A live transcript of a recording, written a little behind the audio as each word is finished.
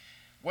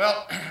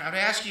Well, I'd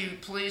ask you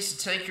please to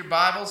take your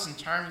Bibles and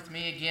turn with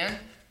me again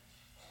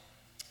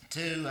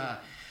to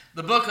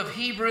the book of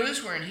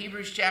Hebrews. We're in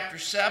Hebrews chapter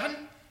 7.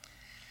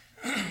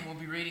 We'll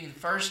be reading the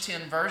first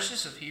 10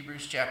 verses of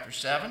Hebrews chapter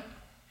 7.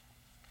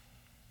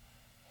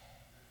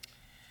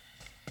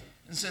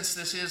 And since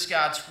this is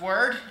God's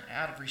Word,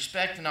 out of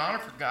respect and honor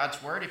for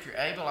God's Word, if you're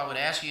able, I would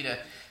ask you to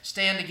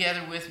stand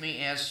together with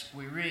me as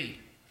we read.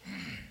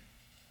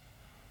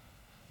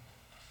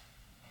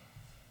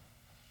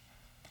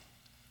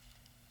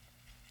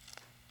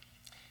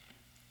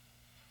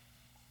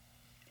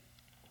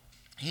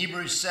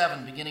 Hebrews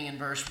 7, beginning in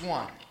verse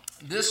 1.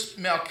 This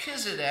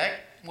Melchizedek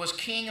was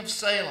king of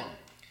Salem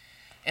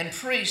and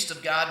priest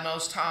of God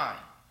Most High.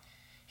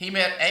 He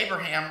met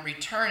Abraham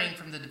returning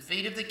from the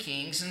defeat of the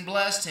kings and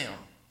blessed him.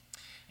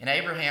 And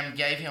Abraham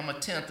gave him a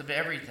tenth of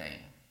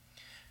everything.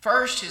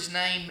 First, his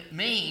name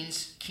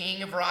means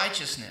king of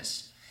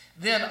righteousness.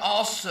 Then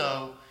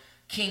also,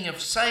 king of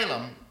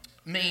Salem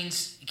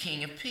means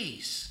king of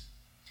peace.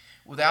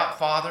 Without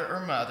father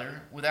or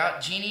mother, without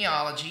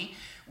genealogy,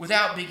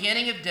 without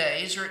beginning of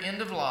days or end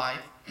of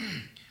life,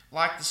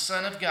 like the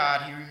Son of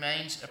God, he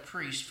remains a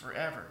priest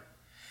forever.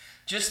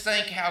 Just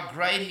think how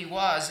great he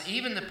was.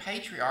 Even the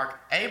patriarch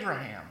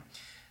Abraham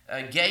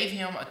gave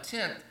him a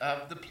tenth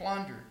of the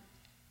plunder.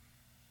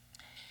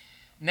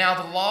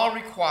 Now the law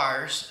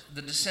requires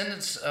the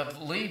descendants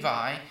of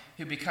Levi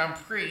who become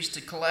priests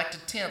to collect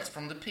a tenth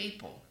from the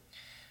people.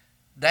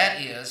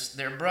 That is,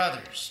 their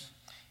brothers,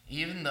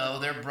 even though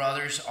their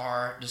brothers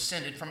are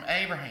descended from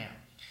Abraham.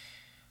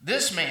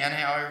 This man,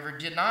 however,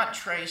 did not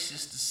trace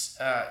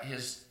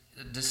his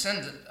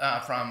descendant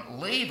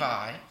from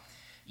Levi,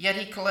 yet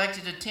he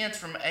collected a tenth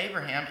from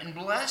Abraham and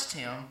blessed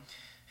him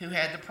who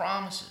had the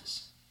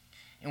promises.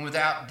 And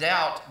without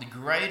doubt, the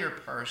greater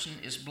person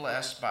is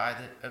blessed by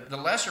the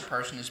lesser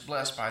person is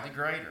blessed by the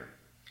greater.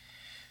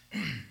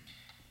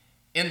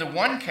 In the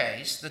one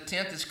case, the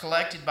tenth is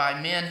collected by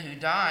men who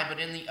die, but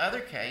in the other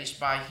case,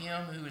 by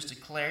him who is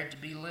declared to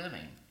be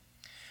living.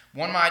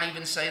 One might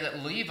even say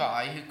that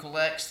Levi, who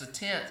collects the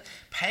tenth,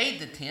 paid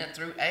the tenth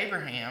through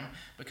Abraham,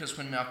 because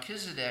when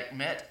Melchizedek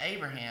met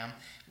Abraham,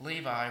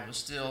 Levi was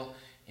still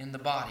in the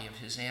body of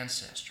his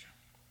ancestor.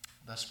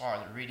 Thus far,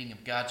 the reading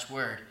of God's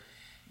Word.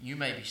 You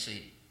may be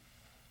seated.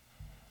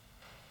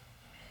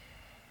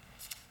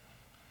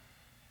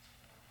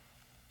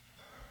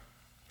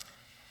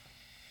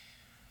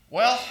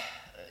 Well,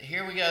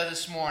 here we go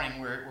this morning.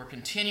 We're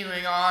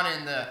continuing on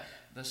in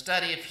the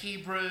study of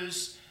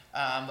Hebrews.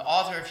 The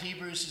author of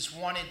Hebrews has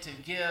wanted to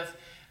give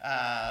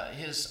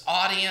his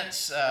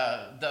audience,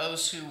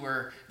 those who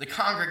were the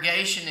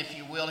congregation, if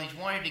you will, he's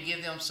wanted to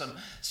give them some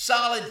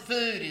solid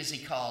food, as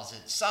he calls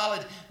it,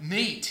 solid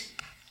meat.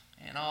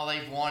 And all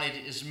they've wanted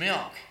is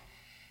milk.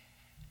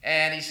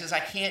 And he says, I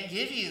can't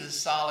give you the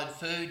solid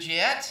food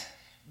yet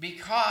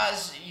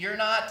because you're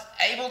not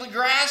able to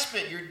grasp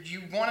it.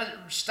 You want to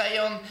stay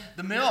on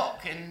the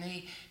milk. And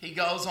he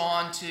goes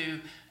on to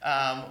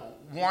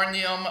warn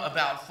them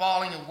about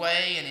falling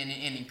away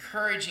and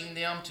encouraging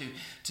them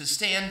to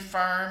stand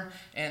firm.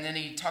 And then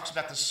he talks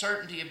about the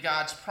certainty of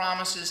God's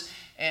promises.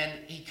 And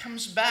he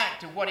comes back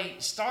to what he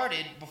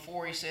started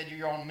before he said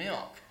you're on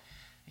milk.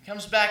 He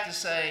comes back to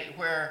say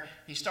where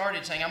he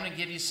started saying, I'm going to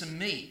give you some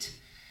meat.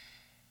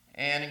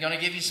 And I'm going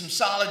to give you some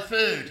solid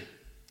food.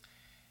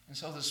 And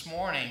so this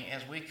morning,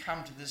 as we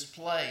come to this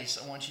place,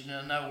 I want you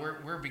to know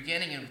we're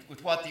beginning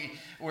with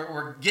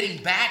we're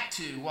getting back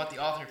to what the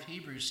author of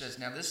Hebrews says.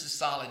 Now, this is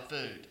solid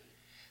food.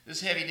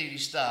 This is heavy-duty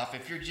stuff.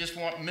 If you just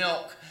want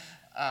milk,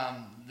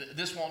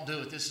 this won't do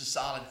it. This is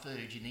solid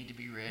food. You need to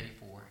be ready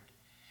for it.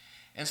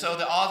 And so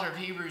the author of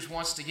Hebrews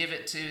wants to give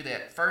it to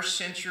that first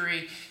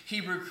century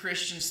Hebrew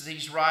Christians that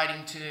he's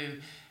writing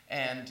to,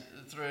 and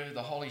through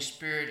the Holy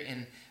Spirit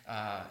in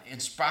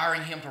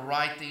inspiring him to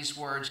write these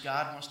words,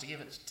 God wants to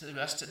give it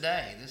to us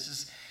today. This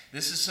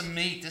is some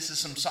meat. This is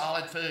some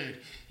solid food.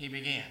 He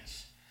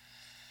begins.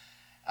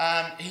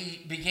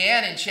 He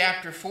began in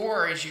chapter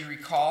 4, as you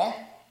recall.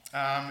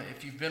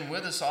 If you've been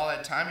with us all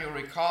that time, you'll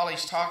recall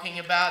he's talking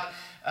about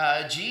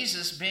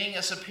Jesus being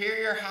a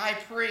superior high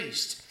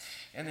priest.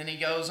 And then he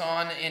goes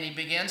on and he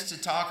begins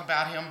to talk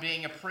about him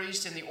being a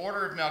priest in the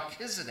order of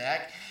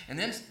Melchizedek. And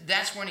then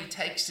that's when he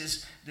takes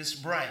this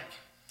break.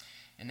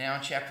 And now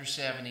in chapter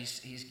 7,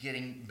 he's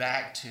getting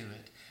back to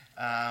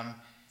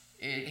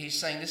it. He's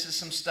saying this is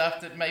some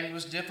stuff that maybe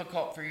was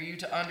difficult for you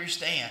to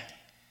understand.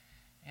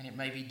 And it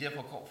may be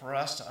difficult for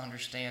us to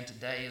understand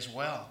today as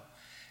well.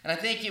 And I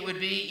think it would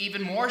be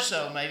even more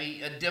so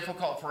maybe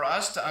difficult for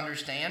us to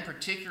understand,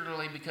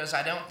 particularly because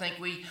I don't think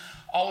we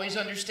always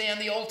understand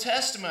the Old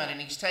Testament.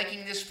 And he's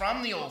taking this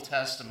from the Old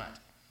Testament.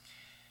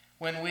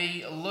 When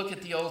we look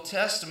at the Old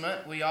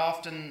Testament, we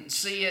often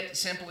see it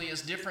simply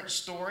as different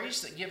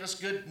stories that give us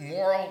good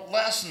moral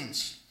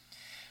lessons.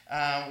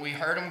 We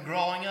heard them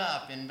growing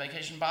up in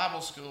Vacation Bible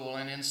School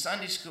and in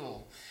Sunday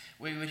school.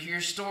 We would hear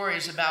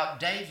stories about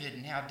David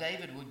and how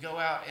David would go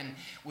out and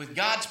with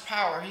God's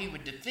power he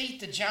would defeat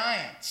the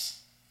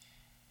giants.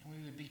 And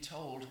we would be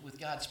told with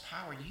God's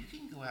power you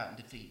can go out and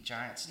defeat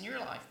giants in your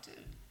life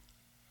too.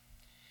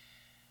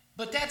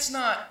 But that's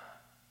not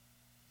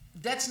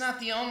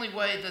the only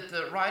way that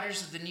the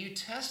writers of the New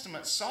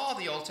Testament saw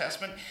the Old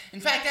Testament. In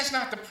fact, that's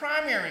not the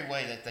primary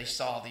way that they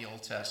saw the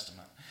Old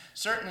Testament.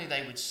 Certainly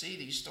they would see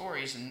these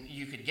stories and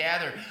you could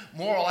gather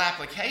moral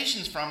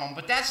applications from them,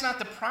 but that's not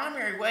the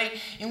primary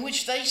way in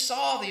which they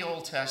saw the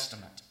Old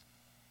Testament.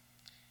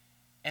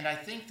 And I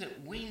think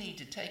that we need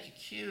to take a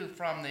cue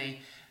from the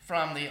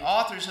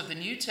authors of the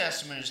New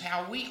Testament as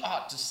how we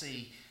ought to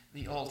see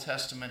the Old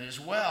Testament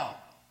as well.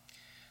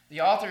 The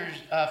author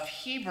of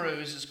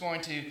Hebrews is going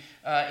to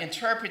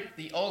interpret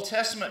the Old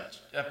Testament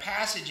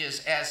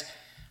passages as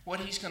what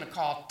he's going to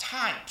call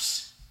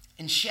types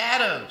and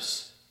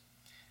shadows.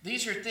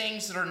 These are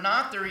things that are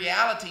not the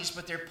realities,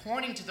 but they're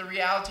pointing to the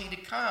reality to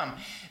come.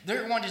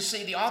 They're going to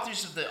see, the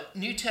authors of the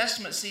New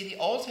Testament see the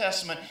Old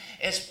Testament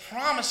as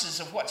promises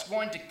of what's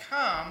going to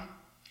come.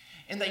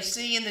 And they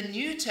see in the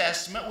New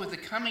Testament, with the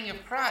coming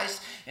of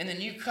Christ and the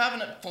new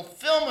covenant,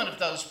 fulfillment of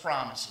those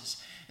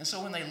promises. And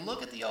so when they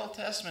look at the Old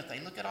Testament, they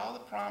look at all the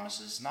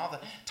promises and all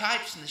the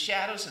types and the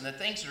shadows and the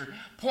things that are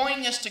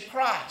pointing us to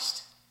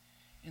Christ.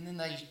 And then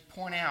they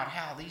point out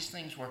how these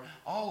things were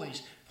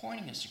always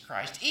pointing us to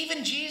Christ.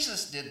 Even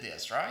Jesus did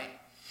this, right?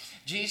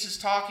 Jesus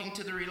talking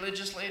to the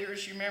religious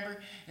leaders, you remember?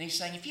 And he's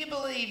saying, if you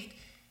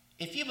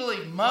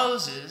believe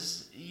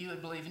Moses, you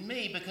would believe in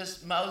me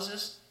because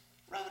Moses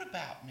wrote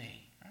about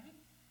me, right?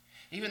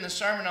 Even the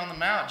Sermon on the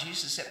Mount,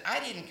 Jesus said, I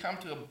didn't come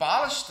to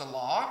abolish the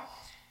law.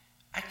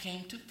 I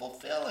came to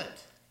fulfill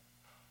it.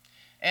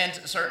 And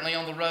certainly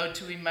on the road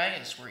to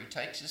Emmaus, where he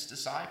takes his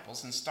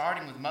disciples, and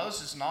starting with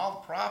Moses and all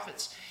the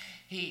prophets,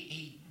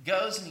 he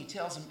goes and he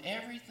tells them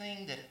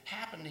everything that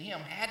happened to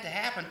him had to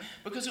happen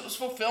because it was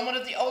fulfillment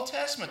of the Old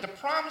Testament. The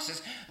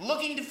promises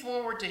looking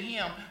forward to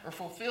him are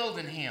fulfilled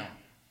in him.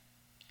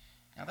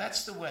 Now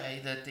that's the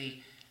way that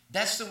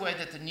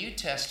the New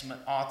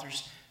Testament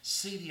authors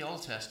see the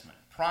Old Testament.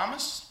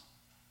 Promises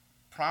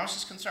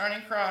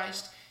concerning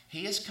Christ.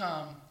 He has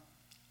come,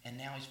 and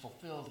now he's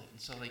fulfilled it.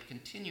 And so they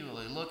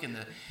continually look in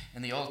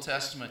the Old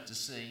Testament to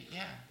see,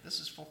 yeah, this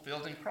is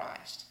fulfilled in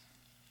Christ.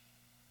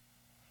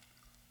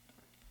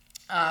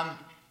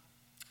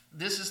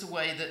 This is the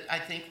way that I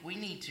think we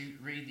need to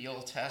read the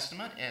Old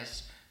Testament,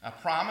 as a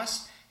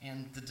promise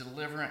and the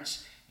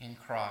deliverance in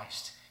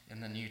Christ in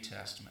the New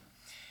Testament.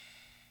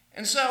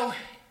 And so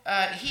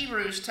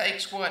Hebrews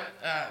takes what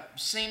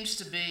seems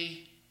to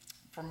be,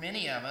 for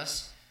many of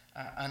us,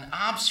 an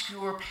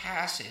obscure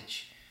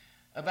passage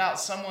about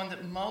someone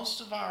that most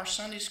of our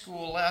Sunday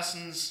school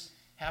lessons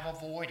have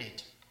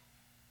avoided.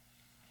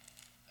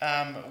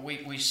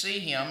 We see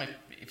him,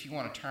 if you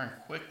want to turn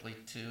quickly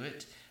to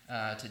it,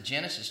 to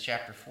Genesis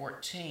chapter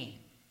 14.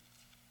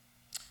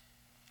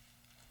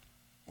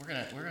 We're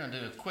going to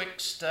do a quick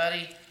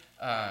study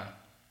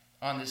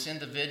on this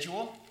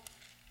individual.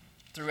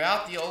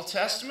 Throughout the Old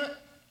Testament,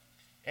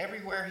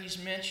 everywhere he's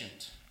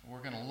mentioned, we're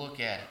going to look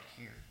at it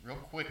here real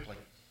quickly.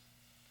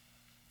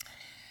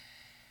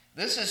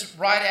 This is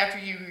right after,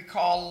 you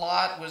recall,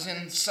 Lot was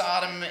in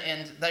Sodom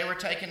and they were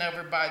taken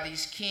over by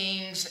these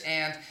kings,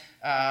 and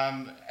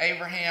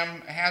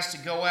Abraham has to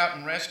go out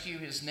and rescue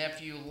his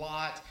nephew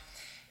Lot.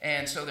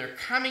 And so they're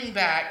coming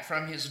back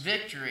from his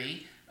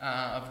victory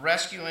of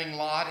rescuing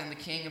Lot and the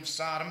king of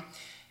Sodom.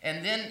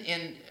 And then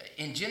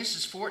in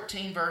Genesis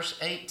 14, verse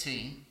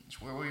 18,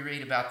 is where we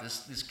read about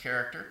this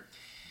character.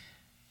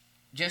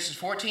 Genesis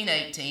 14,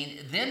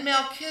 18, then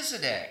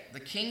Melchizedek, the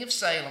king of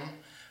Salem,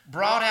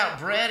 brought out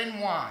bread and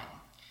wine.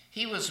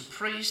 He was a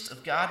priest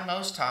of God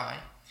Most High.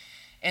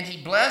 And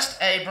he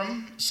blessed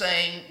Abram,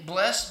 saying,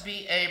 Blessed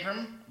be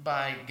Abram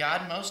by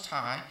God Most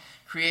High,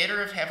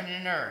 creator of heaven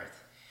and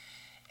earth.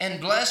 And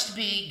blessed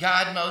be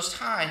God Most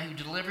High, who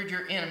delivered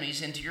your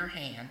enemies into your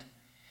hand.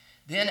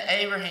 Then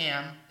Abram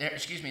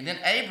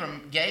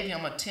gave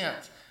him a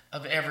tenth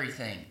of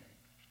everything.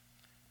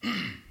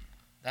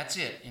 That's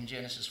it in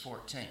Genesis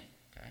 14.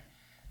 Okay,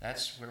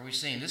 that's where we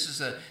see him. This is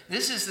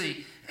the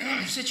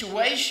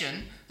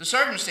situation, the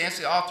circumstance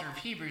the author of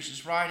Hebrews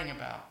is writing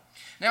about.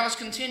 Now let's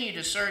continue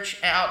to search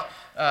out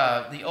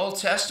the Old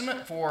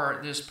Testament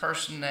for this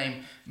person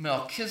named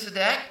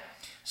Melchizedek.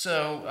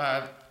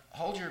 So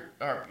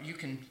you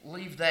can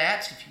leave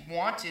that if you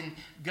want and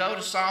go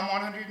to Psalm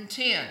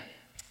 110.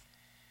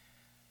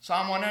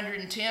 Psalm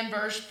 110,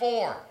 verse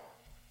 4.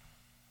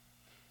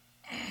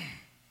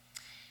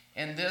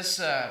 And this,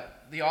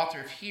 the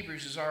author of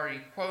Hebrews has already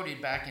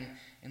quoted back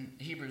in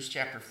Hebrews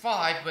chapter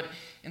 5, but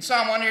in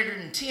Psalm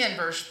 110,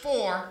 verse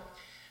 4,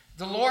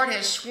 the Lord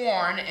has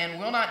sworn and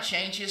will not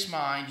change his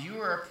mind. You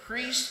are a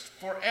priest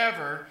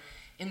forever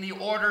in the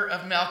order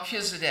of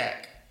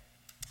Melchizedek.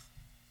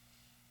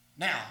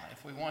 Now,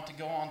 if we want to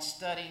go on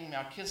studying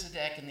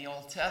Melchizedek in the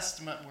Old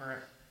Testament,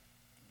 we're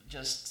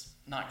just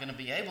not going to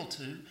be able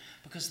to,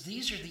 because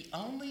these are the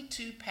only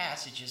two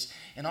passages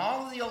in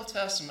all of the Old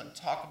Testament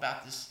that talk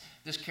about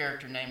this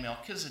character named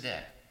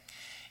Melchizedek.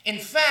 In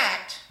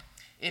fact,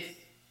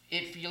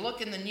 if you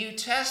look in the New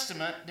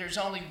Testament, there's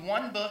only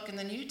one book in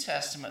the New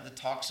Testament that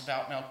talks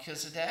about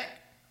Melchizedek,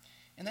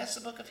 and that's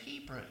the book of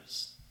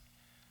Hebrews.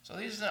 So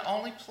these are the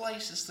only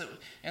places that,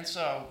 and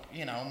so,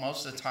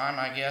 most of the time,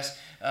 I guess,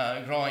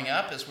 growing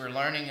up, as we're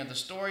learning of the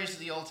stories of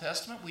the Old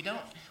Testament, we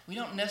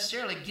don't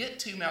necessarily get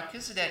to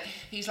Melchizedek.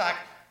 He's like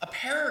a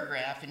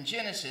paragraph in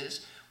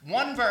Genesis,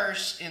 one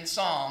verse in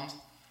Psalms,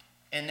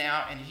 and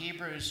now in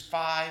Hebrews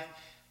 5,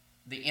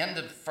 the end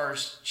of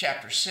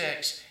chapter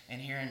 6, and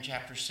here in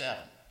chapter 7.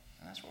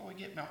 And that's where we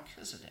get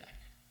Melchizedek.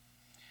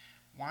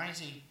 Why is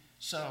he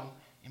so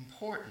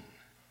important?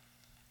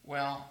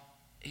 Well,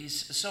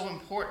 he's so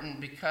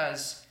important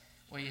because,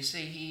 you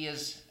see, he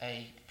is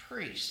a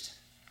priest.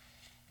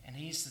 And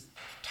he's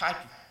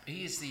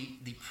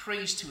the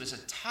priest who is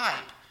a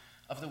type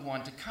of the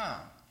one to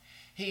come.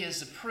 He is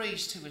the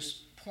priest who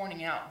is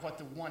pointing out what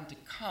the one to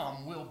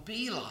come will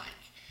be like.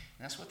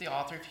 And that's what the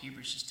author of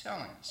Hebrews is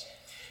telling us.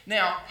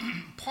 Now,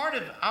 part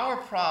of our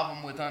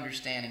problem with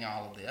understanding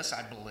all of this,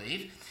 I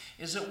believe,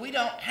 is that we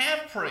don't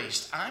have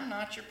priests. I'm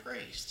not your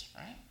priest,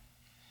 right?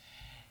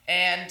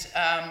 And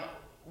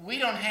we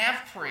don't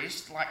have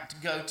priests like to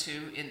go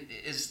to,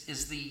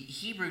 as the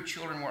Hebrew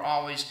children were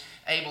always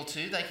able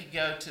to. They could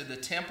go to the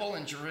temple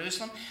in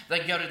Jerusalem.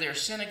 They'd go to their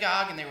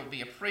synagogue, and there would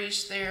be a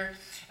priest there.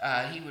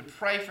 He would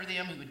pray for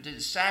them. He would do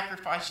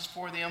sacrifices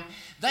for them.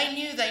 They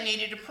knew they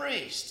needed a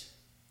priest.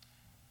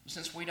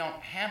 Since we don't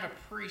have a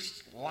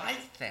priest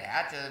like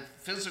that,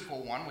 a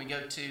physical one, we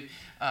go to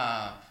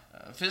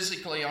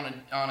physically on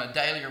a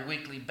daily or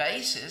weekly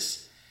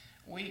basis,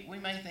 we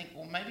may think,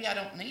 well, maybe I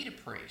don't need a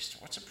priest.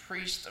 What's a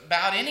priest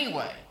about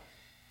anyway?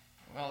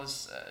 Well,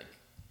 as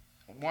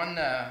one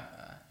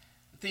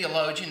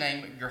theologian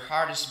named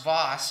Gerhardus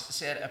Voss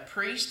said, a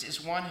priest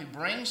is one who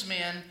brings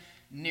men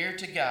near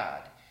to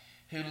God,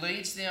 who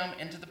leads them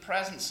into the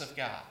presence of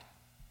God.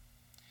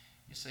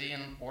 You see,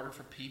 in order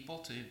for people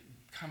to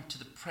come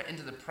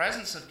into the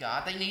presence of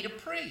God, they need a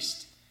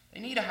priest. They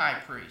need a high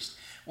priest.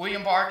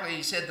 William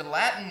Barclay said the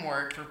Latin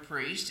word for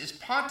priest is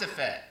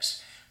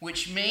pontifex,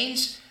 which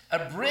means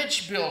a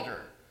bridge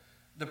builder.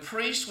 The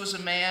priest was a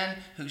man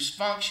whose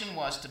function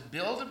was to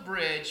build a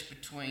bridge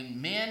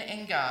between men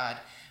and God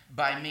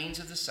by means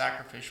of the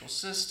sacrificial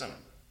system.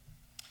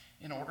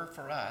 In order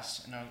for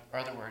us, in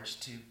other words,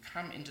 to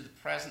come into the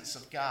presence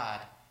of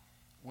God,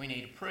 we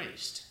need a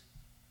priest.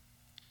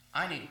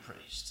 I need a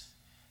priest.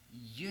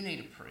 You need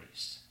a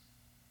priest.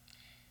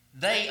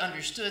 They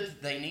understood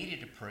that they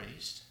needed a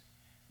priest.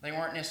 They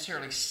weren't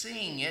necessarily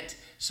seeing it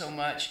so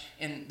much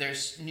in their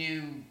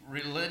new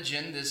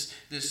religion,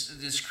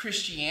 this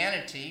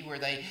Christianity, where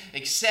they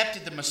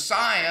accepted the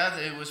Messiah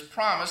that was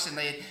promised, and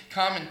they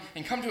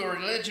had come to a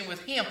religion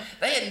with him.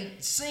 They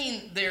hadn't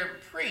seen their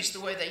priest the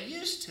way they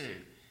used to.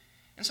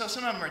 And so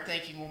some of them are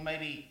thinking, well,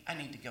 maybe I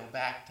need to go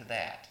back to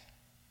that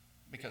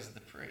because of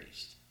the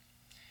priest.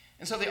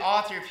 And so the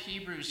author of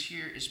Hebrews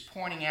here is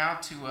pointing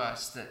out to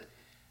us that,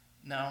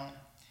 no,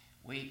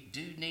 we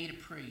do need a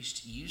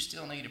priest. You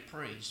still need a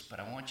priest, but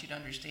I want you to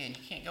understand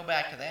you can't go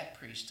back to that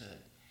priesthood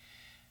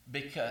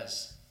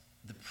because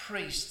the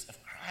priest of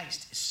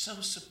Christ is so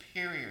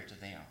superior to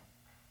them.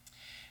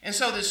 And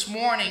so this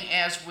morning,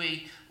 as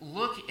we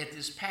look at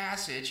this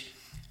passage,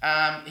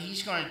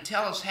 he's going to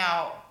tell us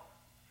how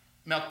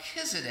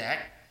Melchizedek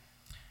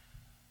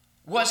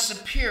was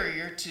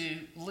superior to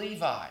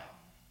Levi,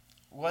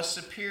 was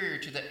superior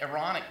to the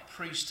Aaronic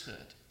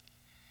priesthood.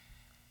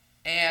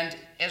 And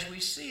as we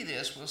see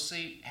this, we'll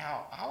see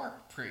how our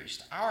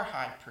priest, our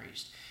high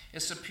priest,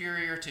 is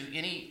superior to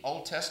any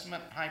Old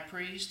Testament high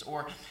priest,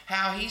 or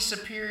how he's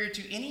superior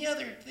to any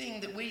other thing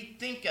that we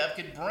think of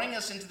could bring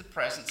us into the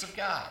presence of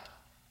God.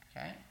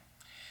 Okay?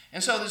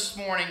 And so this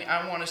morning,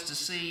 I want us to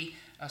see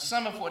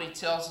some of what he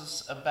tells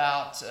us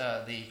about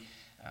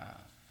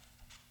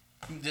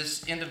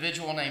this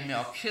individual named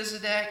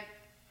Melchizedek.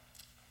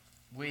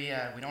 We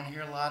don't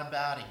hear a lot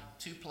about him.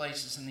 2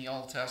 places in the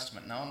Old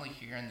Testament, and only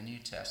here in the New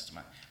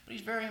Testament. But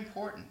he's very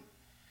important.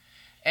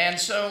 And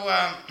so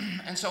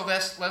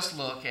let's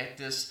look at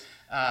this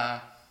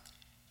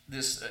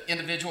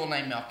individual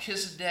named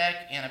Melchizedek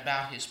and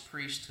about his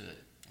priesthood.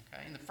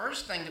 Okay, and the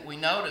first thing that we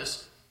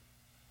notice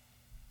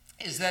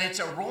is that it's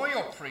a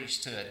royal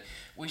priesthood.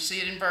 We see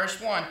it in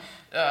verse 1.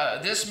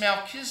 This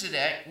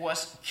Melchizedek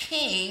was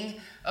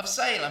king of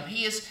Salem.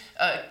 He is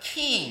a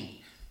king.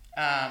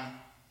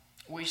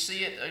 We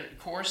see it, of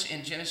course,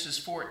 in Genesis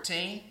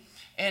 14.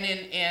 And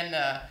in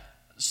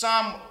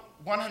Psalm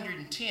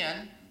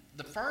 110,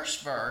 the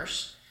first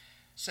verse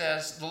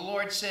says, the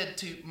Lord said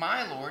to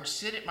my Lord,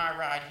 sit at my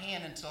right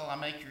hand until I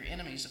make your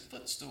enemies a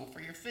footstool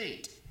for your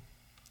feet.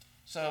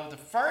 So the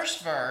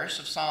first verse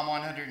of Psalm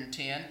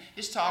 110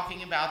 is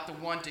talking about the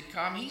one to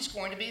come. He's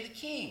going to be the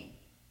king.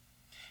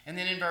 And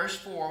then in verse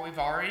 4, we've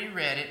already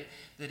read it,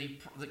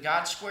 that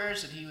God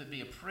swears that he would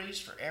be a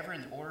priest forever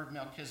in the order of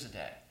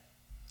Melchizedek.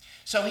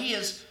 So he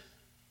is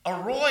a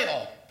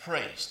royal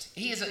priest.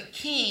 He is a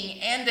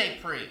king and a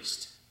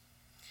priest.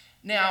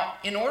 Now,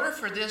 in order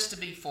for this to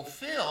be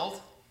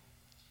fulfilled,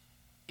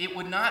 it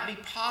would not be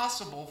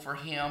possible for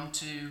him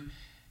to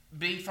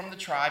be from the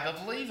tribe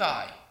of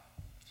Levi.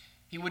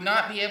 He would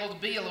not be able to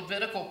be a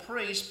Levitical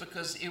priest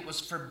because it was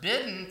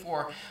forbidden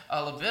for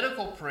a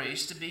Levitical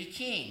priest to be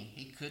king.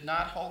 He could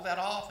not hold that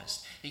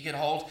office. He could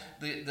hold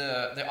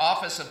the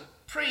office of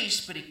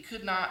priest, but he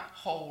could not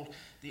hold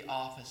the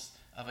office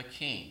of a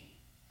king.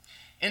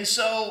 And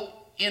so,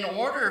 in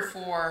order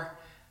for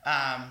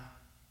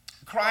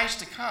Christ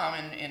to come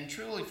and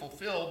truly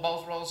fulfill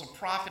both roles of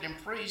prophet and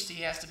priest,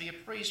 he has to be a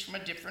priest from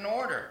a different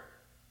order.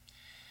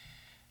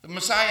 The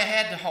Messiah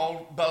had to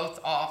hold both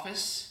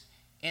office,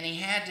 and he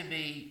had to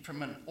be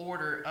from an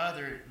order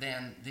other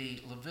than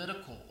the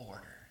Levitical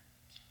order.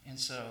 And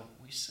so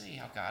we see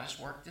how God has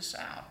worked this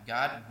out.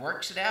 God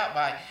works it out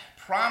by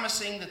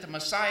promising that the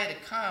Messiah to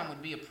come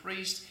would be a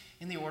priest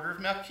in the order of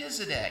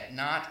Melchizedek,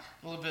 not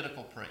the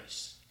Levitical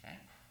priest. Okay?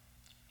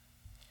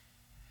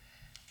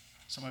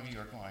 Some of you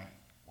are going,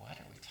 what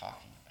are we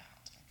talking about?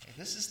 Okay,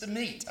 this is the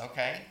meat,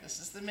 okay? This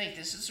is the meat.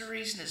 This is the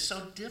reason it's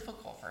so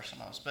difficult for some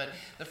of us. But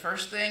the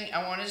first thing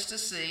I want us to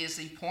see is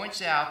he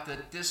points out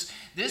that this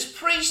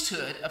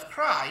priesthood of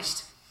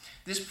Christ,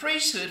 this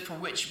priesthood for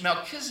which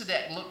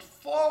Melchizedek looked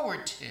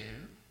forward to,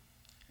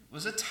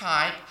 was a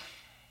type,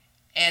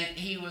 and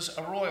he was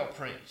a royal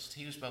priest.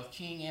 He was both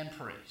king and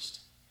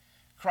priest.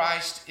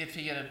 Christ, if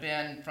he had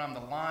been from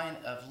the line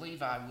of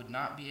Levi, would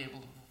not be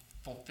able to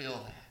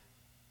fulfill that.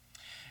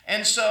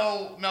 And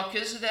so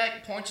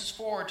Melchizedek points us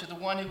forward to the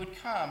one who would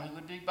come, who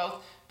would be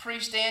both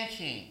priest and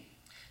king.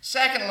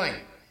 Secondly,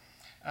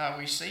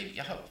 we see,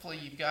 hopefully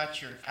you've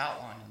got your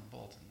outline in the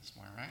bulletin this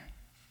morning, right?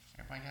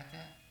 Everybody got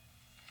that?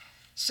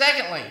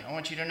 Secondly, I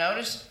want you to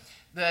notice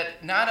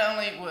that not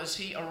only was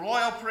he a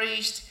royal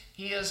priest,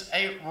 he is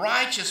a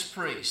righteous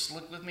priest.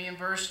 Look with me in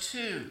verse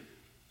 2.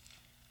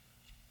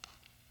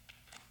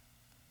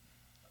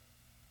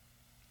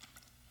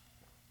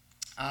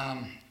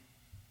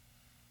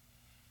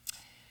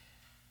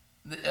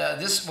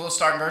 We'll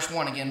start in verse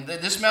 1 again.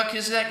 This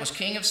Melchizedek was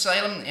king of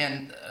Salem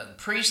and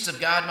priest of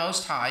God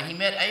Most High. He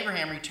met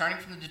Abraham returning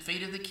from the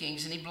defeat of the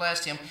kings, and he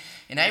blessed him.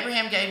 And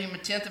Abraham gave him a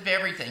tenth of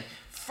everything.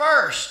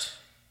 First,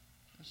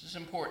 this is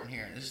important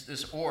here,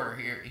 this order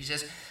here. He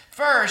says,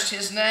 first,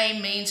 his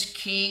name means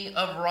king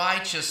of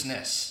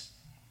righteousness.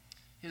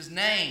 His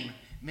name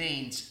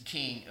means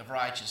king of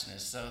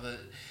righteousness. So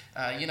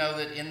you know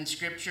that in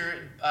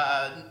Scripture,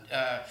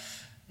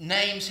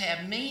 names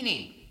have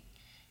meaning.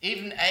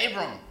 Even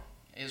Abram,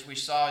 as we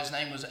saw, his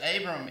name was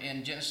Abram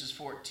in Genesis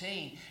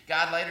 14.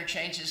 God later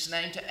changed his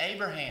name to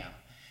Abraham.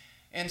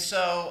 And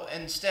so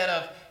instead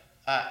of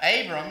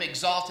Abram,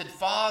 exalted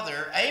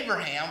father,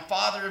 Abraham,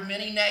 father of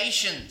many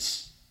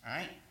nations.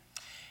 Right?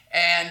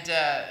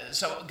 And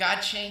so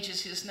God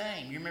changes his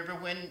name. You remember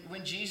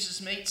when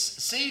Jesus meets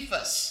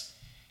Cephas,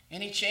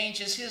 and he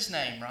changes his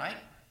name, right?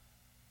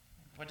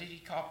 What did he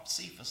call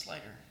Cephas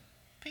later?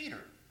 Peter,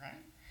 right?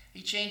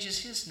 He changes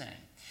his name.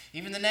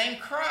 Even the name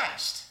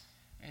Christ,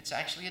 it's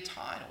actually a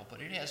title, but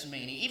it has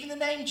meaning. Even the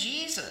name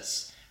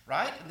Jesus,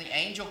 right? And the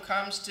angel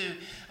comes to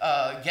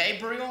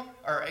Gabriel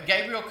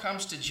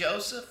comes to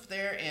Joseph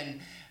there in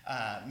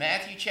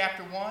Matthew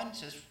chapter 1.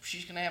 Says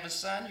she's going to have a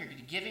son. You're going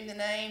to give him the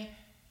name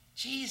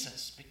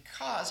Jesus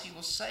because he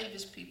will save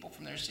his people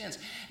from their sins.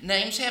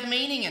 Names have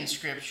meaning in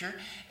Scripture,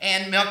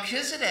 and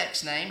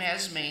Melchizedek's name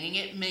has meaning.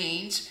 It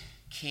means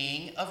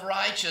king of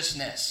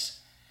righteousness.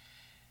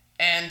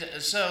 And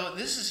so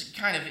this is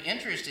kind of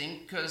interesting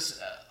because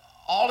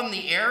all in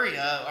the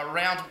area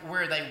around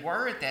where they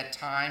were at that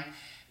time,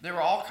 there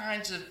were all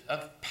kinds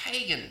of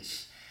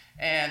pagans.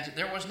 And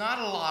there was not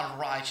a lot of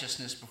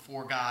righteousness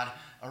before God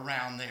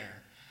around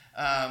there.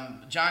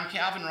 John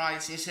Calvin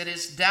writes, he said,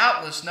 it's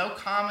doubtless no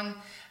common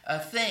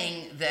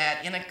thing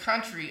that in a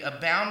country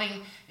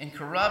abounding in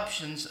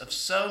corruptions of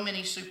so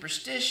many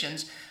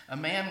superstitions, a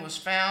man was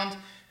found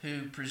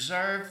who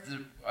preserved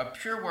the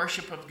pure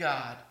worship of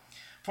God.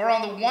 For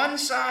on the one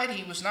side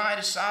he was nigh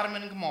to Sodom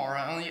and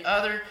Gomorrah, on the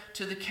other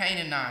to the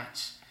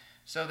Canaanites,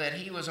 so that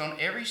he was on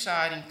every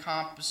side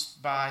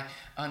encompassed by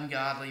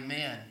ungodly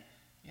men.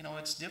 You know,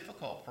 it's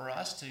difficult for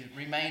us to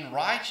remain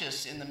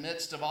righteous in the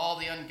midst of all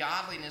the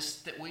ungodliness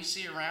that we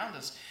see around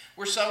us.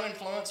 We're so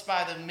influenced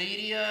by the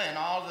media and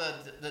all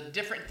the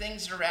different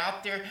things that are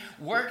out there,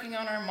 working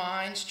on our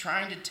minds,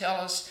 trying to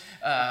tell us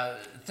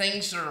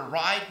things that are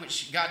right,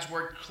 which God's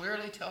Word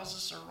clearly tells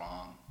us are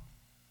wrong.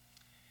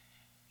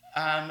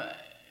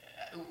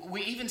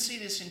 We even see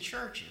this in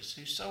churches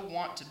who so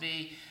want to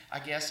be, I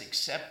guess,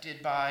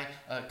 accepted by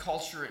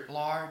culture at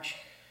large.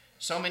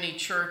 So many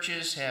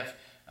churches have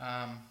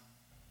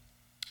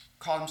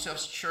called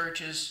themselves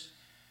churches,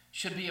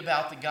 should be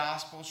about the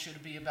gospel,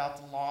 should be about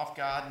the law of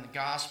God and the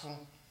gospel.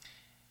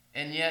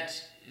 And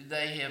yet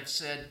they have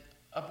said,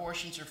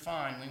 abortions are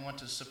fine. We want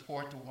to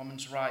support the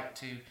woman's right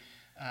to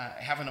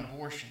have an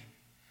abortion.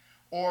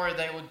 Or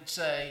they would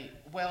say,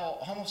 well,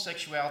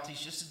 homosexuality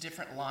is just a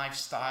different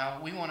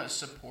lifestyle. We want to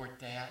support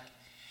that.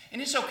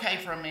 And it's okay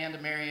for a man to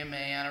marry a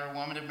man or a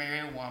woman to marry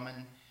a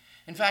woman.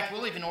 In fact,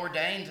 we'll even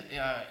ordain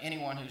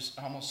anyone who's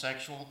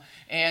homosexual.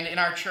 And in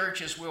our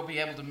churches, we'll be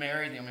able to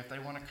marry them if they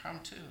want to come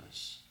to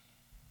us.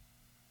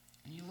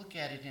 And you look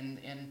at it,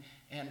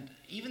 and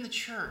even the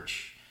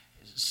church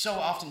so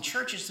often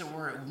churches that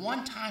were at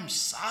one time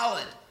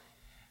solid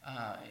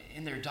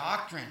in their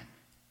doctrine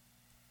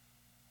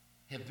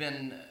have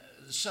been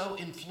so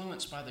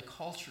influenced by the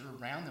culture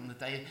around them that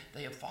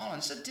they have fallen.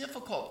 It's a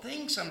difficult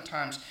thing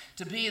sometimes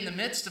to be in the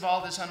midst of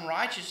all this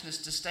unrighteousness,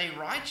 to stay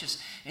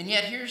righteous. And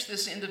yet here's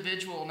this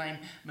individual named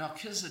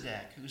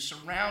Melchizedek, who's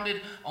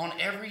surrounded on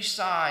every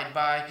side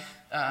by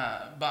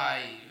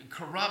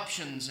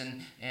corruptions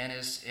and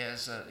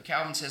as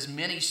Calvin says,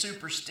 many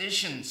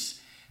superstitions.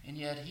 And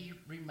yet he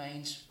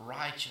remains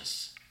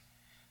righteous.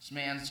 This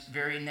man's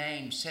very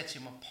name sets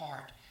him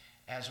apart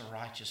as a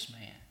righteous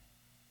man.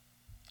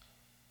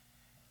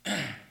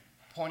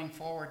 Pointing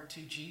forward to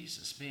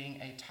Jesus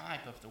being a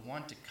type of the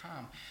one to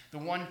come. The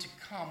one to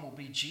come will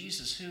be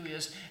Jesus, who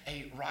is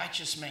a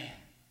righteous man,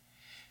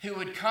 who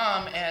would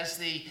come as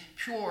the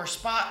pure,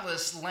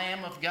 spotless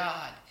Lamb of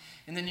God.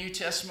 And the New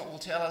Testament will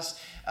tell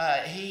us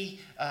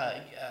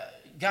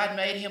God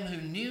made him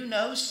who knew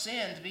no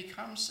sin to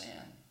become sin.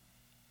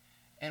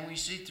 And we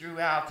see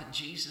throughout that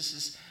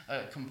Jesus'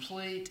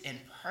 complete and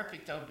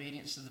perfect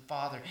obedience to the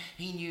Father.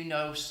 He knew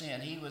no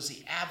sin. He was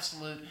the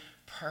absolute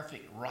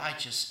perfect,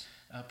 righteous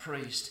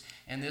priest.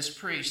 And this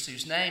priest,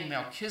 whose name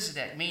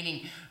Melchizedek,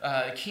 meaning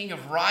king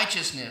of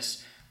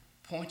righteousness,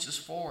 points us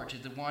forward to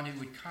the one who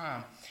would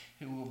come,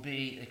 who will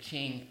be a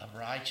king of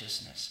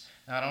righteousness.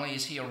 Not only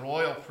is he a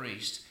royal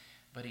priest,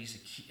 but he's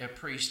a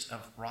priest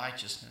of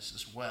righteousness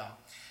as well.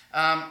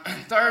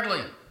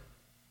 Thirdly,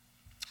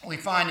 we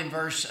find in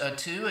verse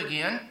 2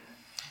 again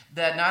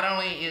that not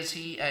only is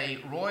he a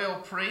royal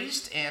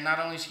priest, and not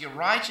only is he a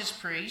righteous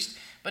priest,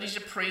 but he's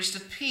a priest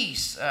of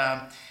peace.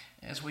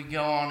 As we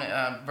go on,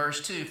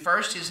 verse 2,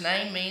 first his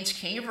name means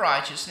King of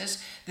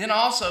Righteousness, then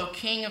also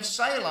King of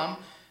Salem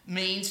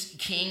means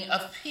King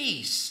of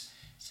Peace.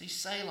 See,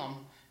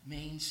 Salem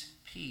means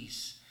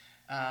peace.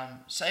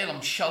 Salem,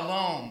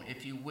 shalom,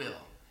 if you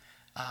will.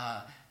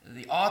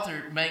 The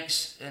author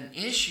makes an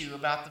issue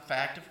about the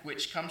fact of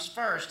which comes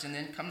first and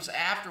then comes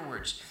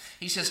afterwards.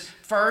 He says,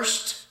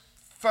 first,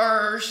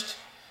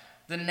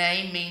 the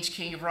name means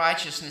King of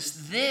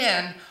Righteousness,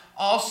 then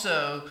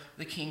also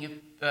the King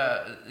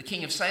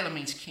of Salem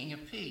means King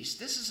of Peace.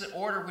 This is the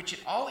order which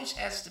it always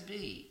has to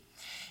be.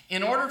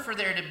 In order for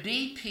there to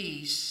be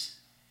peace,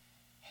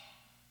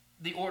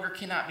 the order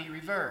cannot be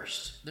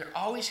reversed. There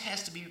always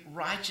has to be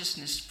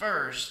righteousness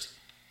first,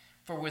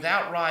 for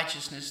without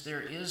righteousness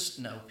there is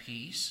no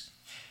peace.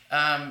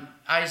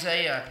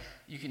 Isaiah,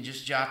 you can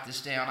just jot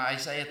this down,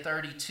 Isaiah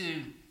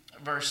 32,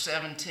 verse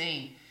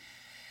 17,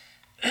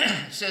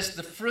 says,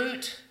 the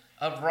fruit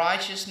of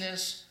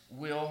righteousness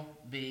will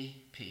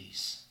be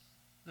peace.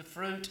 The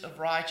fruit of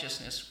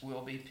righteousness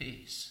will be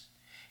peace.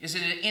 Is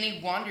it any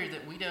wonder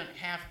that we don't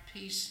have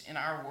peace in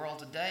our world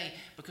today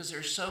because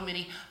there's so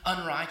many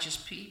unrighteous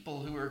people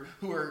who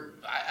are,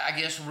 I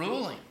guess,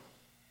 ruling?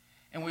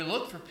 And we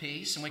look for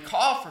peace and we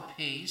call for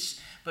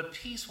peace, but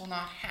peace will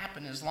not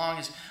happen as long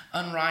as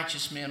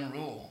unrighteous men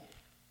rule.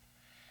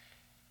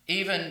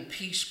 Even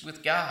peace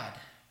with God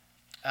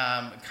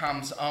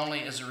comes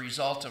only as a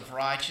result of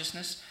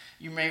righteousness.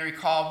 You may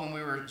recall when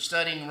we were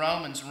studying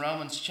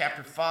Romans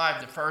chapter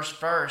 5, the first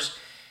verse,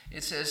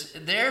 it says,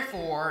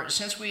 therefore,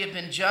 since we have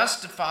been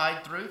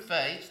justified through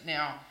faith.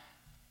 Now,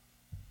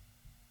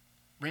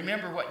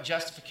 remember what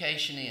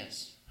justification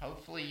is.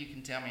 Hopefully you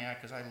can tell me how,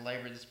 because I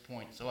labor this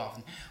point so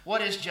often.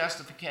 What is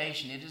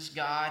justification? It is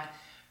God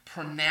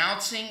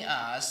pronouncing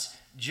us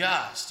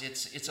just.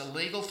 It's a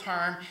legal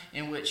term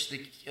in which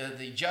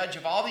the judge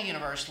of all the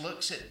universe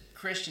looks at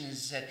Christians and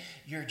said,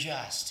 you're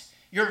just,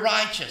 you're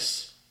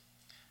righteous.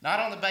 Not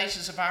on the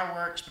basis of our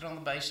works, but on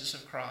the basis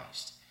of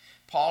Christ.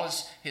 Paul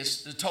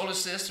has told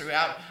us this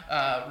throughout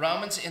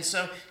Romans. And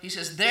so he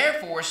says,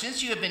 therefore,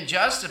 since you have been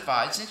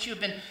justified, since you have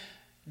been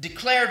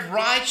declared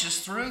righteous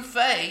through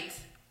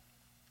faith,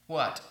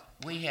 what?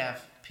 We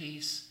have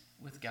peace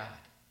with God.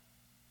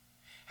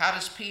 How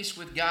does peace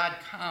with God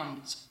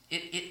come?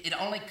 It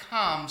only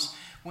comes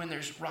when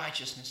there's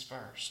righteousness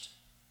first.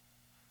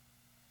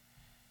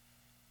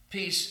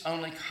 Peace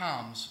only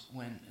comes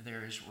when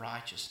there is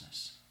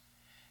righteousness.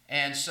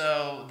 And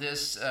so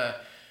this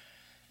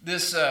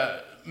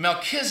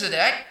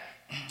Melchizedek,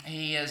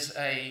 he is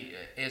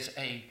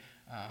a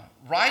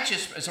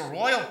righteous, as a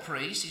royal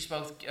priest. He's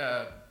both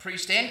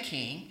priest and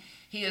king.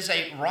 He is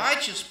a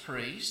righteous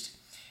priest,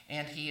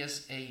 and he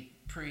is a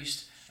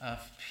priest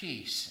of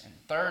peace. And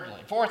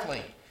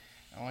fourthly,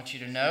 I want you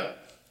to note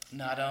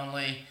not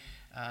only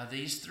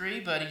these three,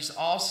 but he's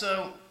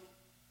also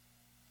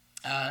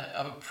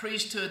of a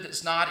priesthood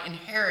that's not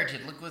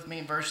inherited. Look with me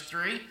in verse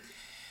 3.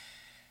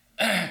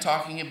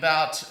 Talking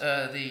about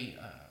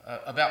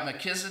about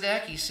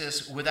Melchizedek, he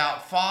says,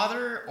 without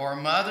father or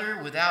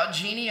mother, without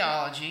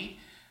genealogy,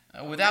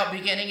 without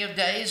beginning of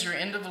days or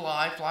end of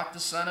life, like the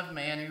Son of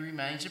Man, who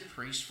remains a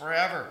priest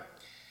forever.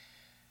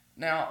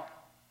 Now,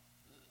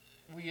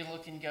 we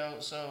look and go,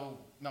 so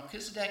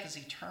Melchizedek is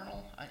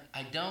eternal?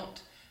 I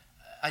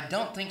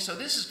don't think so.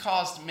 This has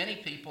caused many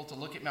people to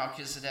look at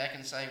Melchizedek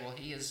and say, well,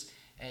 he is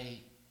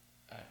a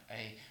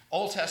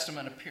Old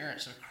Testament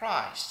appearance of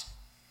Christ.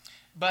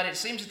 But it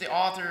seems that the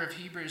author of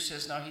Hebrews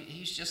says, no,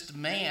 he's just a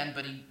man,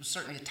 but he was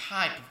certainly a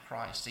type of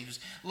Christ. He was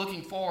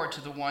looking forward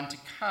to the one to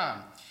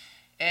come.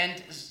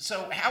 And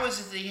so how is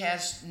it that he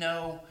has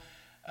no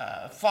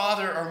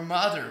father or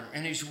mother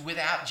and he's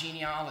without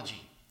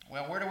genealogy?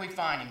 Well, where do we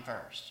find him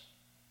first?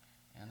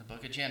 In the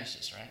book of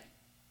Genesis, right?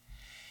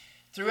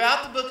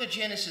 Throughout the book of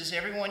Genesis,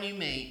 everyone you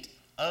meet,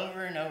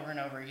 over and over and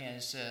over again,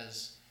 it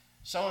says,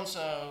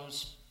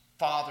 so-and-so's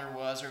father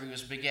was, or he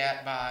was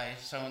begat by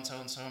so-and-so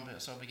and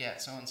so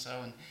begat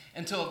so-and-so, and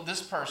until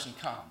this person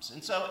comes.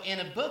 And so in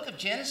a book of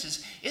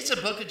Genesis, it's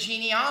a book of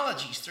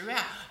genealogies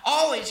throughout,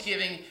 always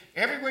giving,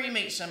 everywhere you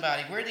meet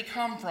somebody, where did they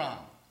come from?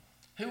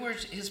 Who were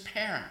his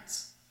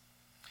parents?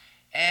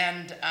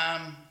 And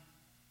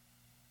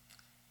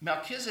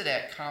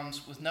Melchizedek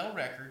comes with no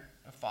record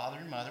of father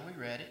and mother. We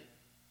read it.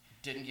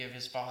 Didn't give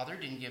his father,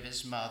 didn't give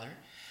his mother,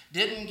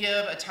 didn't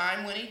give a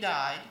time when he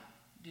died,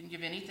 didn't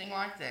give anything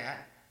like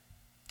that.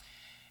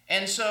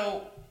 And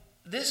so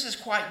this is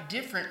quite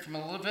different from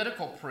a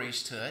Levitical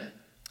priesthood.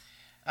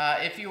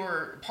 If you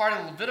were part of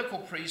the Levitical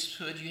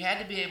priesthood, you had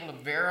to be able to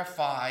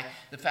verify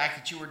the fact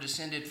that you were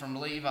descended from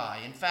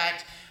Levi. In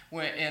fact,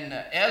 in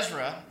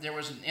Ezra, there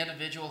was an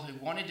individual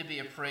who wanted to be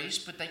a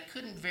priest, but they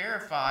couldn't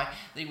verify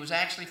that he was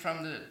actually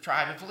from the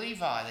tribe of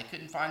Levi. They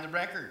couldn't find the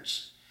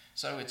records.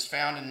 So it's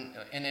found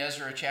in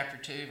Ezra chapter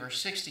 2, verse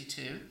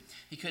 62.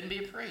 He couldn't be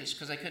a priest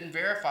because they couldn't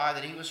verify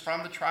that he was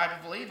from the tribe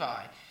of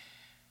Levi.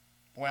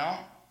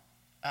 Well,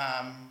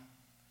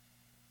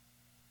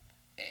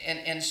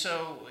 and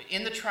so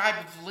in the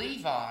tribe of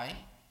Levi,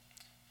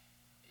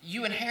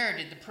 you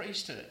inherited the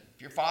priesthood.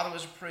 If your father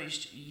was a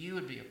priest, you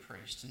would be a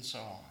priest, and so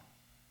on.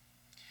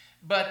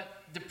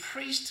 But the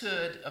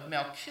priesthood of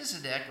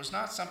Melchizedek was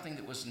not something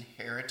that was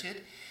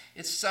inherited.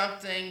 It's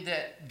something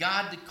that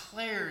God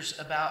declares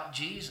about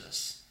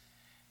Jesus.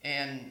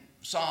 In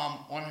Psalm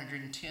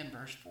 110,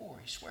 verse 4,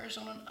 he swears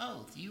on an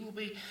oath, you will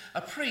be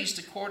a priest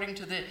according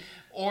to the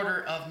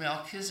order of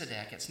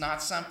Melchizedek. It's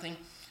not something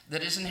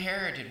that is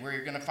inherited, where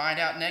you're going to find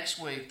out next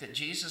week that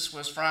Jesus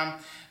was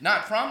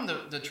not from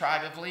the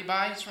tribe of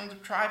Levi, he's from the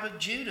tribe of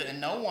Judah. And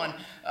no one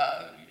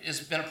has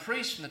been a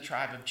priest from the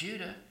tribe of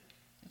Judah.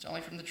 It's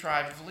only from the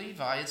tribe of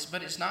Levi.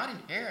 But it's not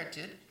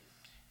inherited,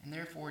 and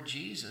therefore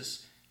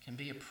Jesus can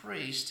be a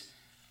priest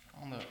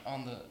on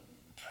the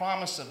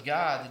promise of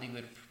God that he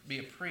would be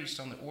a priest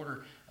on the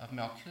order of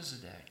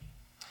Melchizedek.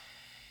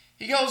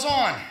 He goes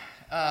on,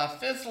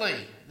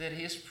 fifthly, that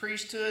his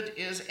priesthood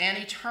is an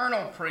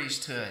eternal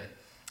priesthood.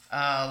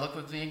 Look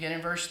with me again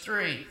in verse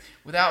 3.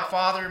 Without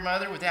father or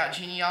mother, without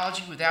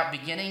genealogy, without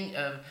beginning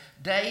of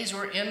days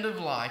or end of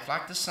life,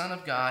 like the Son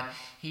of God,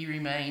 he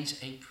remains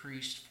a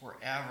priest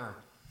forever.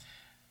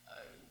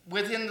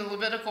 Within the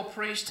Levitical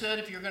priesthood,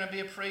 if you're going to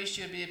be a priest,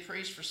 you'd be a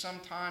priest for some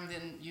time,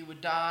 then you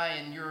would die,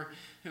 and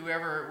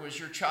whoever was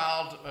your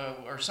child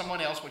or someone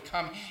else would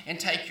come and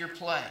take your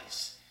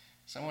place.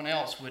 Someone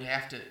else would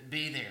have to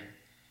be there.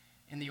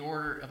 In the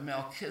order of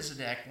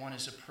Melchizedek, one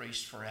is a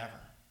priest forever.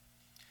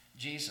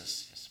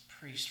 Jesus is a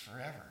priest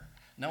forever.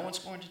 No one's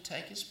going to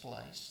take his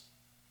place.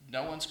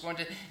 No one's going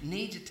to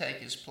need to take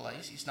his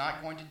place. He's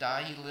not going to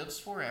die. He lives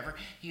forever.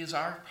 He is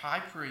our high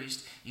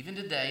priest, even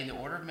today, in the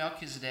order of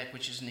Melchizedek,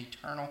 which is an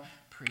eternal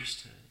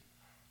priesthood.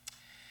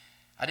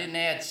 I didn't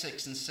add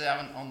 6 and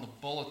 7 on the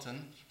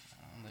bulletin,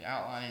 on the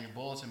outline in your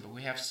bulletin, but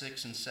we have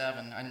 6 and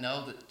 7. I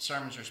know that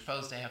sermons are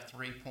supposed to have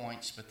 3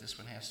 points, but this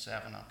one has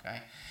 7,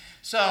 okay?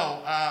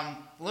 So,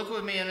 look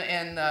with me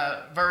in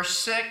verse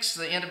 6,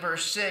 the end of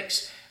verse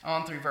 6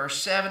 on through verse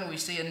 7. We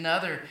see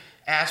another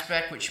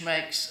aspect which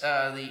makes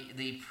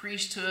the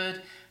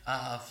priesthood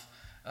of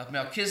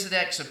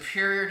Melchizedek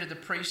superior to the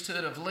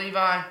priesthood of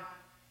Levi.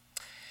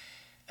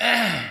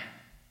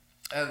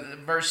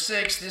 Verse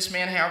 6, this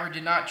man, however,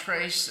 did not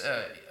trace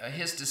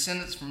his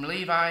descendants from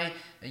Levi,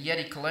 yet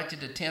he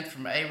collected a tenth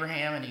from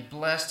Abraham, and he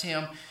blessed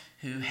him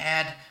who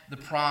had the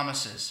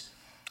promises.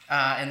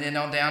 And then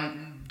on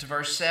down to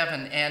verse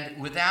 7,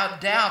 and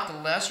without doubt the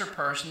lesser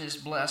person is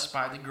blessed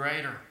by the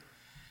greater.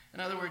 In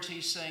other words,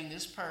 he's saying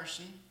this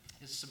person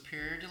is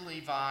superior to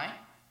Levi,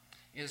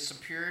 is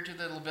superior to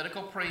the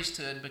Levitical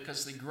priesthood,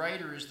 because the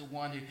greater is the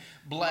one who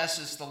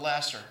blesses the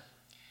lesser.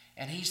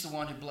 And he's the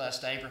one who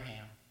blessed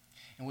Abraham.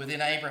 And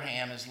within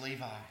Abraham is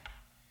Levi.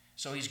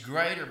 So he's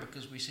greater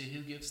because we see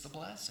who gives the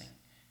blessing.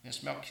 And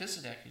it's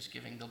Melchizedek who's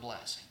giving the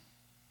blessing.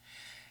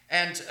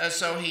 And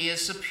so he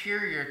is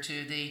superior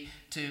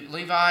to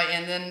Levi.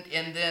 And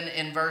then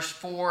in verse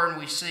 4, and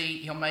we see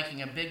him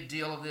making a big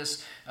deal of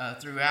this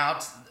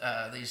throughout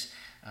these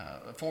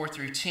 4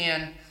 through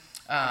 10.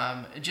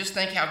 Just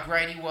think how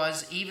great he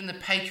was. Even the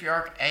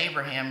patriarch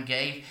Abraham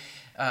gave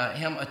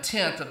him a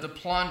tenth of the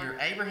plunder.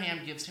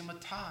 Abraham gives him a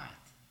tithe.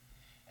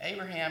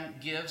 Abraham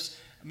gives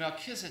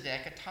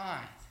Melchizedek a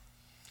tithe.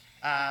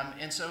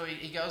 And so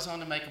he goes on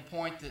to make a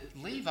point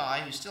that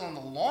Levi, who's still in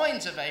the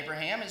loins of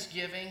Abraham, is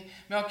giving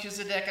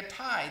Melchizedek a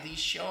tithe. He's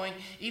showing,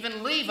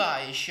 even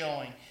Levi is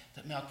showing,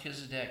 that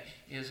Melchizedek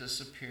is a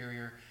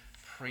superior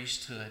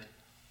priesthood.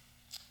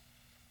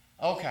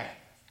 Okay.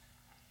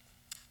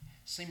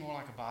 Seems more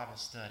like a Bible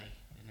study,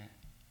 didn't it?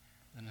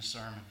 than a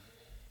sermon.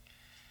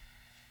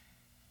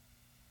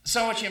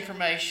 So much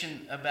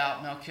information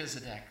about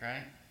Melchizedek,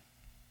 right?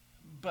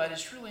 But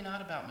it's really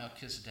not about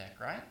Melchizedek,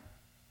 right?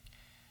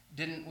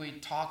 Didn't we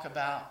talk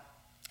about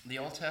the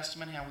Old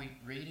Testament, how we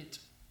read it?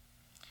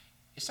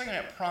 It's talking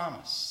about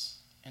promise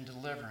and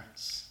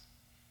deliverance.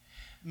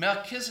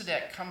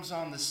 Melchizedek comes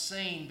on the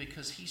scene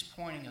because he's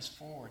pointing us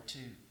forward to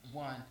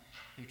one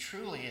who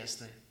truly is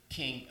the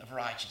King of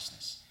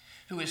righteousness,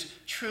 who is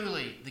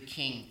truly the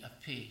King of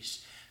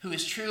peace, who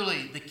is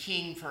truly the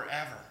King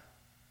forever,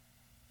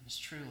 and is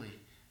truly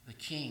the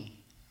King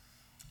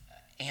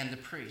and the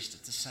priest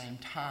at the same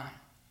time.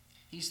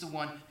 He's the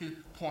one who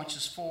points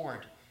us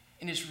forward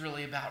and is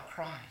really about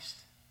Christ.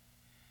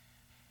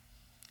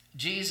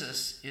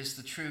 Jesus is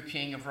the true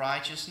King of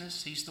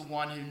righteousness. He's the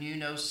one who knew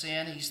no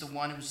sin. He's the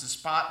one who's the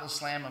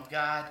spotless Lamb of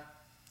God.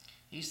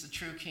 He's the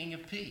true King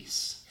of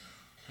peace.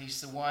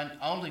 He's the one,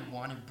 only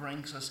one who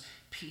brings us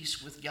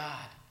peace with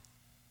God.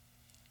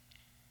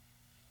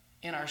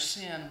 In our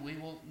sin, we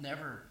will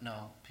never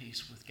know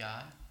peace with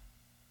God.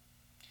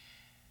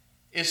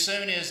 As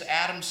soon as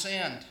Adam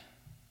sinned,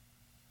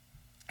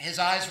 his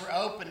eyes were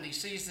opened. He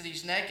sees that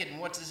he's naked, and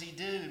what does he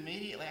do?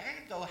 Immediately, I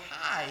got to go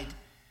hide.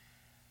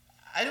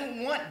 I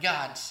don't want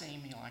God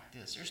seeing me like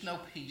this. There's no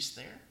peace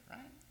there, right?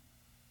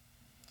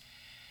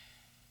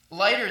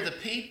 Later, the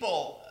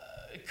people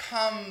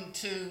come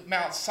to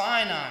Mount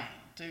Sinai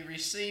to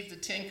receive the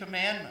Ten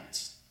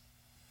Commandments.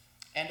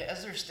 And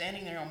as they're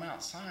standing there on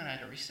Mount Sinai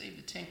to receive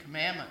the Ten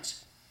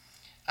Commandments,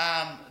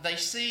 they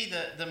see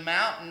the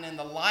mountain and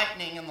the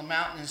lightning and the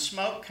mountain and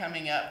smoke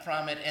coming up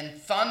from it, and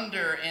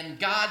thunder and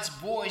God's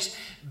voice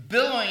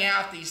billowing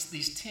out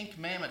these Ten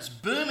Commandments,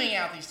 booming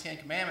out these Ten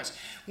Commandments.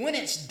 When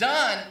it's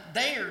done,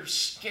 they are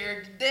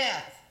scared to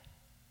death.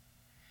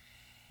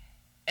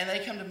 And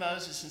they come to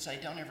Moses and say,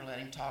 don't ever let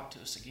him talk to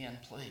us again,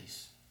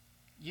 please.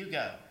 You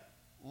go,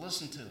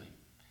 listen to him,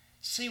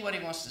 see what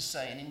he wants to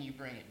say, and then you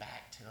bring it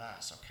back to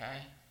us, okay?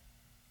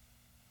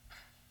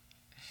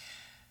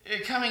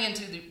 Coming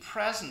into the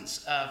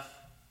presence of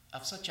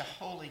such a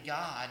holy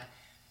God,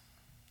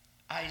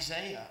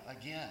 Isaiah,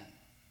 again,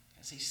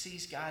 as he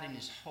sees God in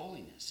his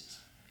holiness,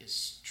 is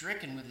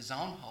stricken with his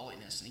own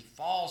holiness, and he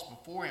falls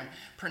before him,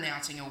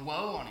 pronouncing a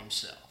woe on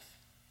himself.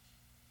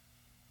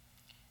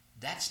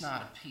 That's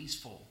not a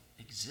peaceful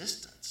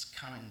existence,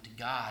 coming to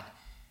God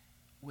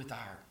with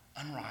our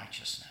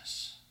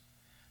unrighteousness.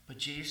 But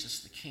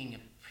Jesus, the King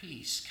of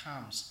peace,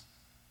 comes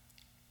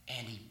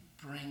and he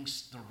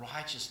brings the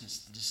righteousness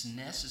that is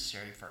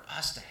necessary for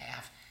us to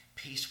have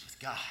peace with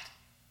God.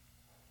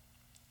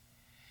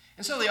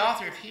 And so the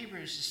author of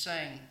Hebrews is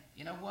saying,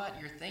 you know what?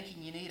 You're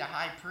thinking you need a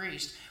high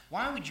priest.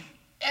 Why would you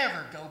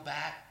ever go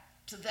back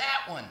to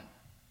that one?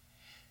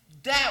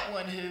 That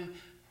one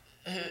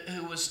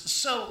who was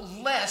so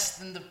less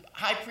than the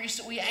high priest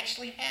that we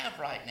actually have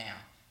right now.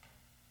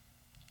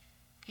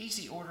 He's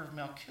the order of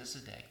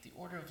Melchizedek. The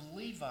order of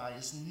Levi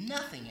is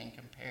nothing in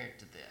compared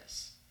to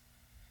this.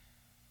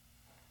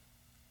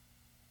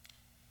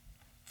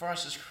 For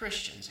us as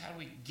Christians, how do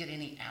we get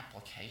any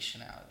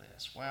application out of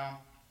this? Well,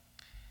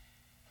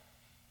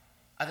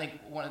 I think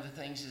one of the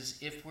things is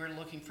if we're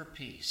looking for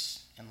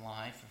peace in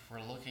life, if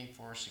we're looking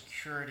for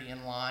security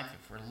in life,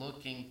 if we're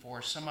looking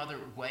for some other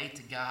way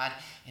to God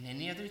and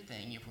any other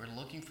thing, if we're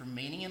looking for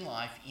meaning in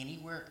life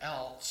anywhere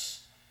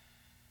else,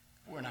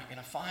 we're not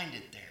going to find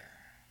it there.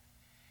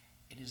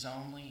 It is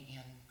only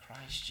in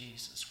Christ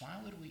Jesus. Why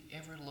would we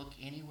ever look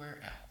anywhere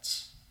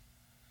else?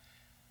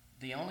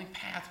 The only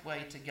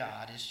pathway to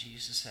God, as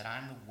Jesus said,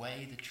 I'm the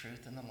way, the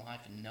truth, and the life,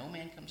 and no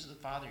man comes to the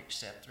Father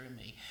except through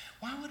me.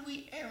 Why would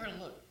we ever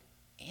look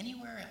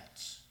anywhere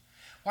else?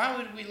 Why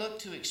would we look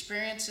to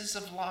experiences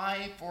of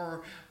life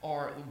or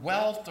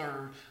wealth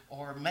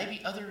or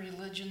maybe other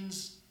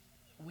religions?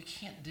 We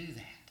can't do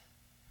that.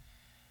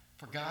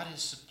 For God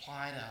has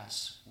supplied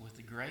us with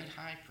the great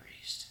high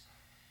priest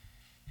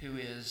who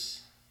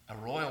is a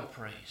royal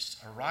priest,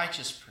 a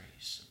righteous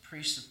priest, a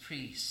priest of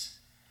peace,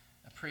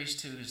 a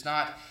priest who has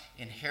not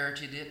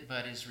inherited it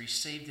but has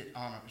received it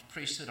on a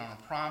priesthood on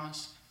a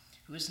promise,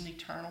 who is an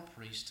eternal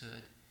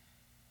priesthood,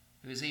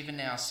 who is even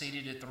now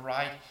seated at the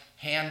right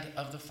hand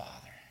of the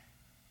Father.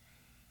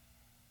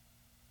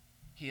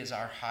 He is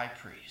our high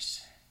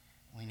priest.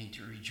 We need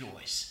to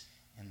rejoice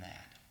in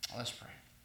that. Let's pray.